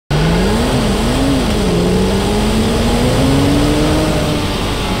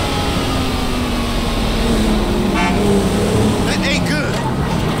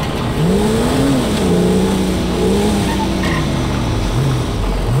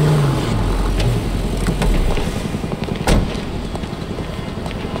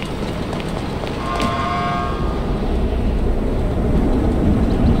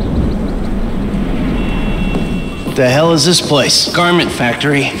What the hell is this place? Garment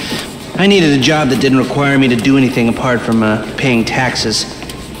factory. I needed a job that didn't require me to do anything apart from paying taxes.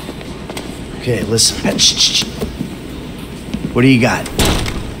 Okay, listen. Shh. What do you got?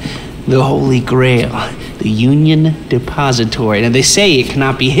 The Holy Grail. The Union Depository. And they say it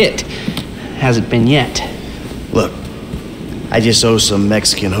cannot be hit. Hasn't been yet. Look, I just owe some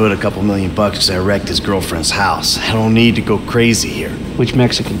Mexican hood a couple $1,000,000 because I wrecked his girlfriend's house. I don't need to go crazy here. Which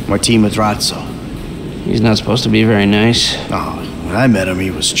Mexican? Martin Madrazo. He's not supposed to be very nice. Oh, when I met him, he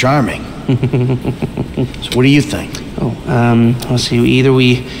was charming. So what do you think? Let's see. Either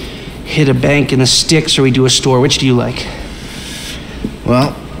we hit a bank in the sticks or we do a store. Which do you like?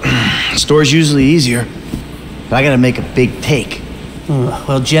 Well, store's usually easier. But I gotta make a big take.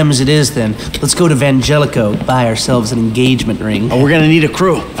 Well, gems it is then. Let's go to Vangelico, buy ourselves an engagement ring. Oh, we're gonna need a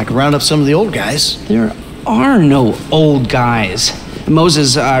crew. I can round up some of the old guys. There are no old guys.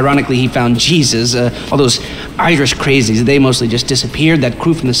 Moses, ironically, he found Jesus. All those Irish crazies, they mostly just disappeared. That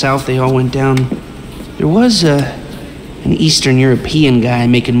crew from the south, they all went down. There was an Eastern European guy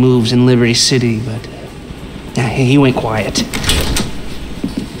making moves in Liberty City, but he went quiet.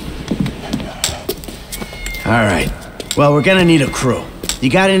 All right. Well, we're gonna need a crew. You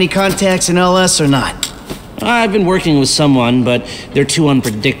got any contacts in LS or not? I've been working with someone, but they're too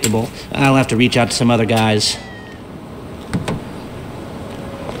unpredictable. I'll have to reach out to some other guys.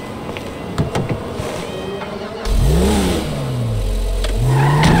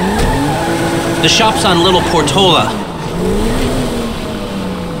 The shop's on Little Portola.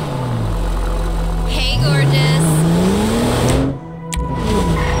 Hey, gorgeous.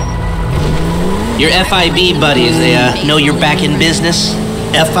 Your FIB buddies, they know you're back in business?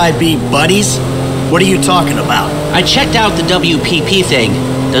 FIB buddies? What are you talking about? I checked out the WPP thing.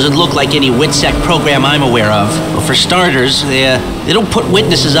 Doesn't look like any WITSEC program I'm aware of. Well, for starters, they don't put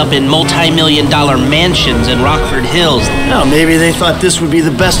witnesses up in multi-million-dollar mansions in Rockford Hills. No, maybe they thought this would be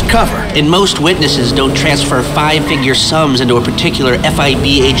the best cover. And most witnesses don't transfer five-figure sums into a particular FIB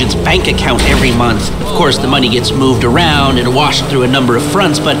agent's bank account every month. Of course, the money gets moved around and washed through a number of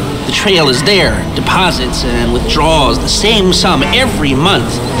fronts, but the trail is there. Deposits and withdrawals, the same sum every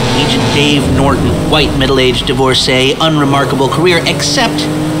month. Agent Dave Norton, white middle-aged divorcee, unremarkable career, except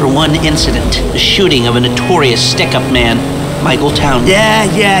for one incident, the shooting of a notorious stick-up man, Michael Town.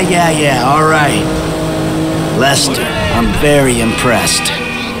 Yeah, all right. Lester, I'm very impressed.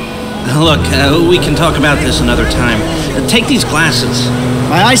 Look, we can talk about this another time. Take these glasses.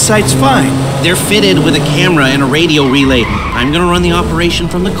 My eyesight's fine. They're fitted with a camera and a radio relay. I'm gonna run the operation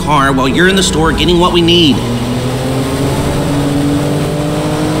from the car while you're in the store getting what we need.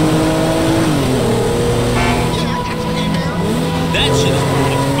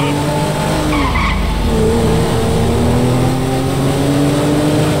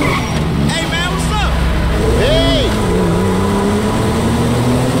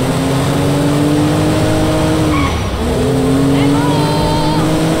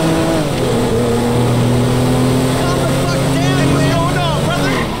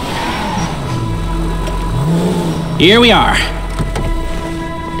 Here we are.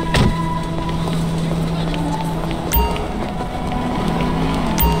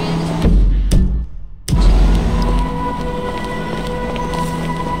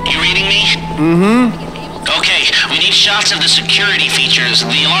 You reading me? Mm-hmm. Okay, we need shots of the security features,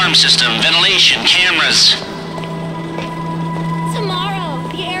 the alarm system, ventilation, cameras. Tomorrow,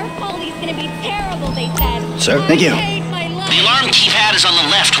 the air quality's gonna be terrible, they said. Sir, thank you. The alarm keypad is on the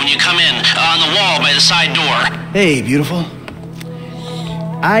left when you come in, on the wall by the side door. Hey, beautiful.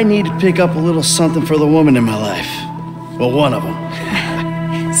 I need to pick up a little something for the woman in my life. Well, one of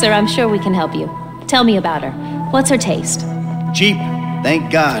them. Sir, I'm sure we can help you. Tell me about her. What's her taste? Cheap, thank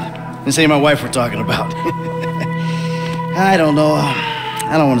God. This ain't my wife we're talking about. I don't know.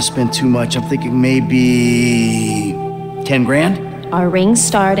 I don't want to spend too much. I'm thinking maybe 10 grand? Our rings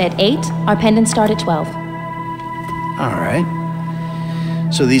start at 8, our pendants start at 12. All right.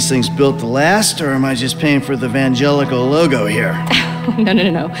 So these things built to last, or am I just paying for the Vangelico logo here?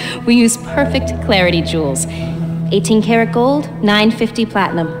 No. We use perfect clarity jewels. 18 karat gold, 950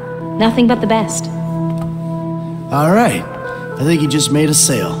 platinum. Nothing but the best. All right. I think you just made a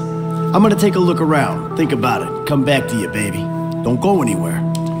sale. I'm gonna take a look around, think about it, come back to you, baby. Don't go anywhere.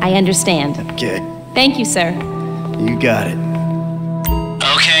 I understand. Okay. Thank you, sir. You got it.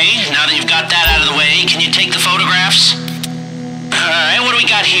 Okay, now that you've got that out of the way, can you take the photographs? Alright, what do we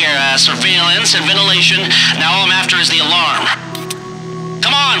got here? Surveillance and ventilation. Now all I'm after is the alarm.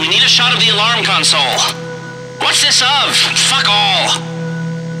 Come on, we need a shot of the alarm console. What's this of? Fuck all.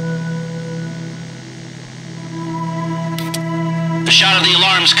 The shot of the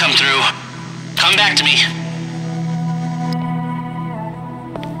alarm's come through. Come back to me.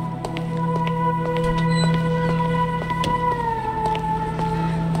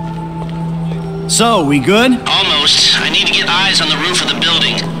 So, we good? Almost. I need to get eyes on the roof of the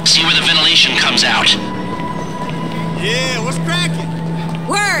building. See where the ventilation comes out. Yeah, what's cracking?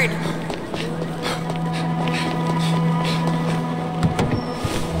 Word!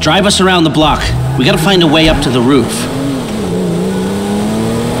 Drive us around the block. We gotta find a way up to the roof.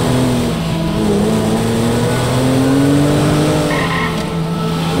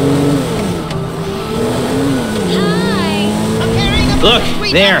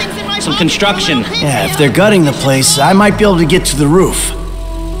 Look, there. Some construction. Yeah, if they're gutting the place, I might be able to get to the roof.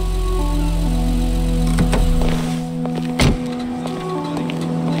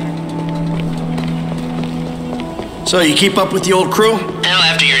 So, you keep up with the old crew? Well,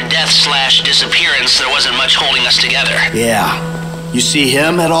 after your death/disappearance, there wasn't much holding us together. Yeah. You see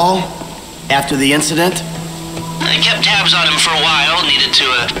him at all? After the incident? I kept tabs on him for a while. Needed to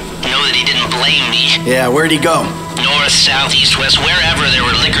know that he didn't blame me. Yeah, where'd he go? North, south, east, west, wherever there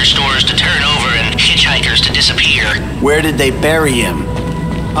were liquor stores to turn over and hitchhikers to disappear. Where did they bury him?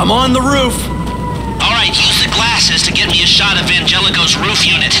 I'm on the roof. All right, use the glasses to get me a shot of Angelico's roof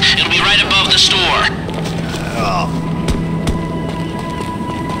unit. It'll be right above the store.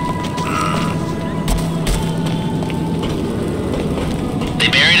 They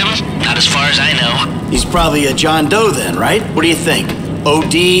buried him? Not as far as I know. He's probably a John Doe then, right? What do you think?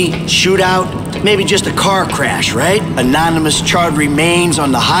 OD, shootout, maybe just a car crash, right? Anonymous charred remains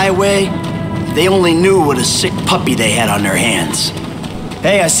on the highway. They only knew what a sick puppy they had on their hands.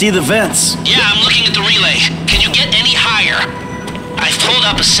 Hey, I see the vents. Yeah, I'm looking at the relay. Can you get any higher? I've pulled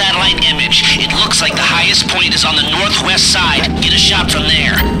up a satellite image. It looks like the highest point is on the northwest side. Get a shot from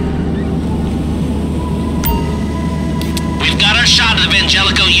there. We've got our shot of the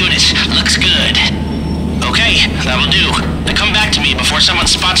Angelico unit. Looks good. Okay, that'll do. Now come back to me before someone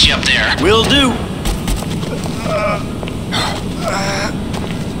spots you up there. Will do.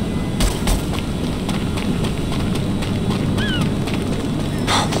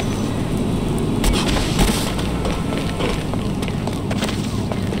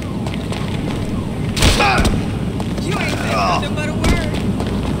 You ain't saying nothing but a word.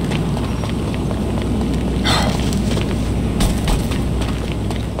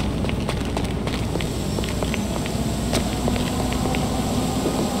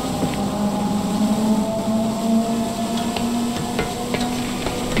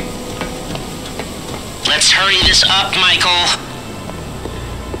 Let's hurry this up, Michael.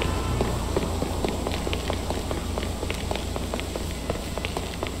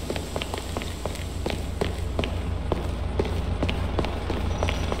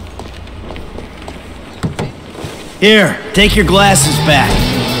 Here, take your glasses back.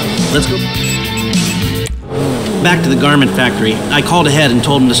 Let's go back to the garment factory. I called ahead and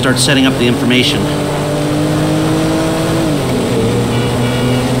told him to start setting up the information.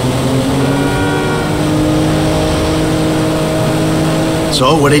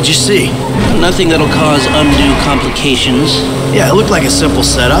 So, what did you see? Nothing that'll cause undue complications. Yeah, it looked like a simple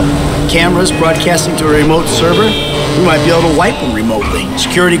setup. Cameras broadcasting to a remote server. We might be able to wipe them remotely.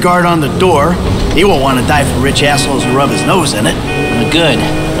 Security guard on the door. He won't want to die for rich assholes who rub his nose in it. Good.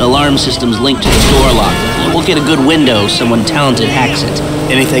 The alarm system's linked to the door lock. We'll get a good window. Someone talented hacks it.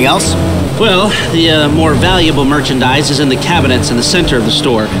 Anything else? Well, the more valuable merchandise is in the cabinets in the center of the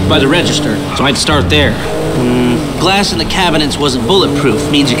store, by the register, so I'd start there. Glass in the cabinets wasn't bulletproof,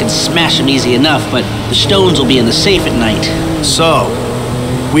 means you can smash them easy enough, but the stones will be in the safe at night. So,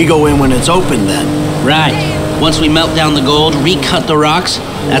 we go in when it's open then? Right. Once we melt down the gold, recut the rocks,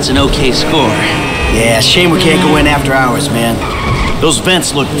 that's an okay score. Yeah, shame we can't go in after hours, man. Those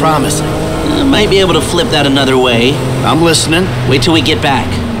vents look promising. Might be able to flip that another way. I'm listening. Wait till we get back.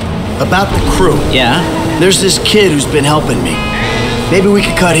 About the crew. Yeah? There's this kid who's been helping me. Maybe we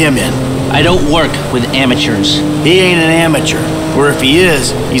could cut him in. I don't work with amateurs. He ain't an amateur. Or if he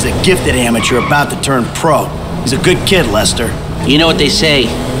is, he's a gifted amateur about to turn pro. He's a good kid, Lester. You know what they say.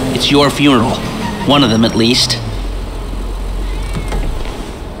 It's your funeral. One of them, at least.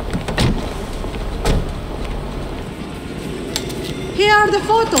 Here are the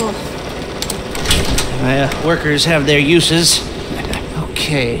photos. Workers have their uses.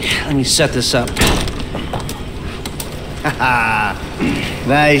 Okay, let me set this up.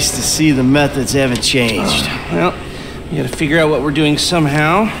 Nice to see the methods haven't changed. Well, we gotta figure out what we're doing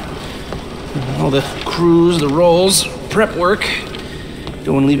somehow. All the crews, the roles, prep work.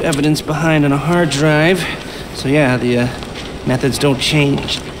 Don't want to leave evidence behind on a hard drive. So yeah, the methods don't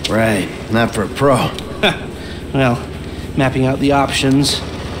change. Right, not for a pro. Well, mapping out the options,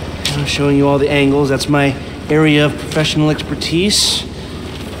 showing you all the angles, that's my area of professional expertise.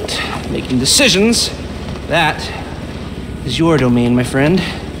 But making decisions, that is your domain, my friend.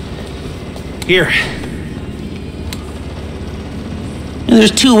 Here.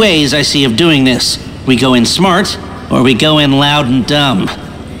 There's two ways I see of doing this. We go in smart, or we go in loud and dumb.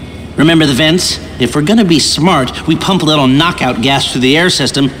 Remember the vents? If we're gonna be smart, we pump a little knockout gas through the air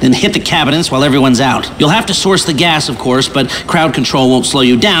system, then hit the cabinets while everyone's out. You'll have to source the gas, of course, but crowd control won't slow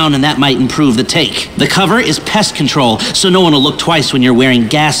you down, and that might improve the take. The cover is pest control, so no one will look twice when you're wearing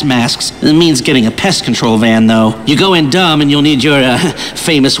gas masks. It means getting a pest control van, though. You go in dumb, and you'll need your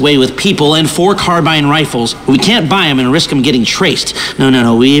famous way with people and 4 carbine rifles. We can't buy them and risk them getting traced.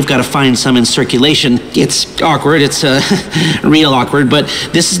 No, we've got to find some in circulation. It's awkward, it's real awkward, but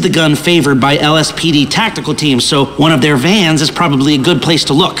this is the gun favored by LSPD tactical teams, so one of their vans is probably a good place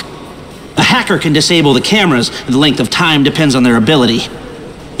to look. A hacker can disable the cameras. The length of time depends on their ability.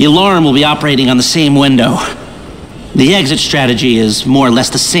 The alarm will be operating on the same window. The exit strategy is more or less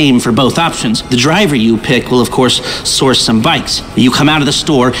the same for both options. The driver you pick will, of course, source some bikes. You come out of the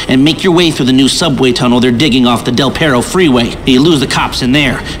store and make your way through the new subway tunnel they're digging off the Del Perro freeway. You lose the cops in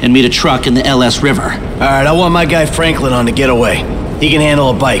there and meet a truck in the LS River. All right, I want my guy Franklin on the getaway. He can handle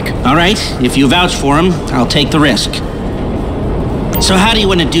a bike. All right, if you vouch for him, I'll take the risk. So how do you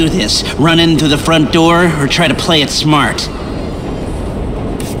want to do this? Run in through the front door or try to play it smart?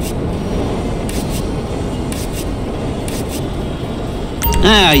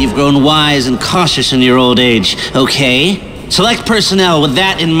 Ah, you've grown wise and cautious in your old age. Okay. Select personnel with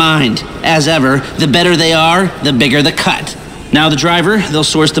that in mind. As ever, the better they are, the bigger the cut. Now the driver, they'll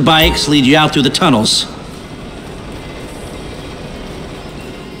source the bikes, lead you out through the tunnels.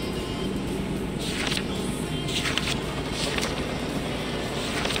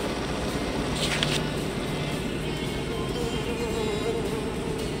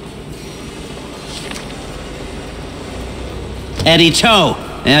 Eddie Toe.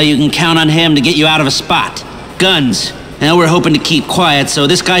 Now you can count on him to get you out of a spot. Guns. Now we're hoping to keep quiet, so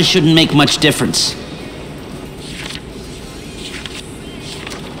this guy shouldn't make much difference.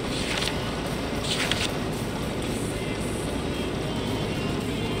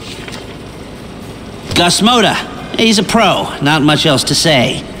 Gus Moda. He's a pro. Not much else to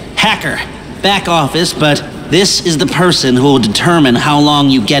say. Hacker. Back office, but this is the person who will determine how long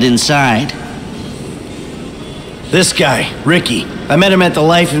you get inside. This guy, Ricky. I met him at the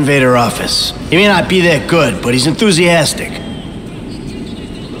Life Invader office. He may not be that good, but he's enthusiastic.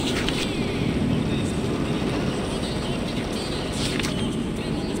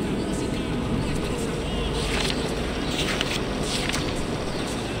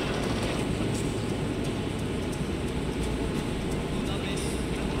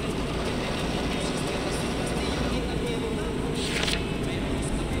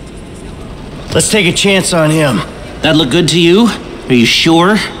 Let's take a chance on him. That look good to you? Are you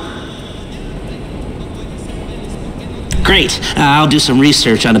sure? Great. I'll do some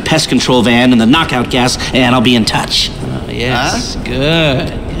research on the pest control van and the knockout gas, and I'll be in touch. Yes. Huh?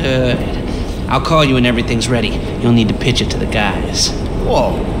 Good. I'll call you when everything's ready. You'll need to pitch it to the guys.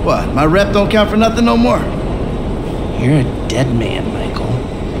 Whoa, what? My rep don't count for nothing no more? You're a dead man,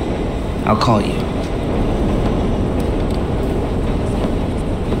 Michael. I'll call you.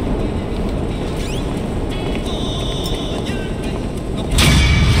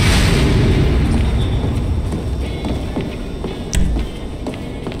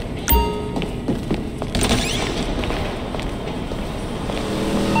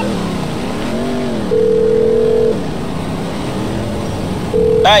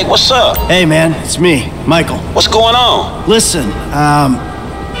 Hey, what's up? Hey, man, it's me, Michael. What's going on? Listen,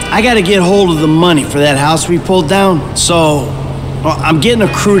 I gotta get hold of the money for that house we pulled down, so I'm getting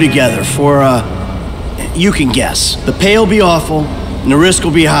a crew together for, you can guess. The pay will be awful, and the risk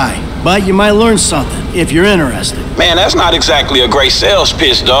will be high, but you might learn something if you're interested. Man, that's not exactly a great sales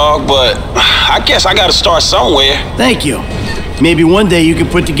pitch, dog, but I guess I gotta start somewhere. Thank you. Maybe one day you can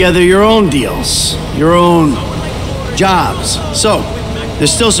put together your own deals, your own jobs. So,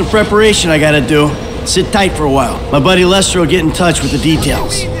 there's still some preparation I gotta do. Sit tight for a while. My buddy Lester will get in touch with the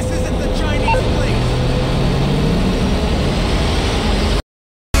details.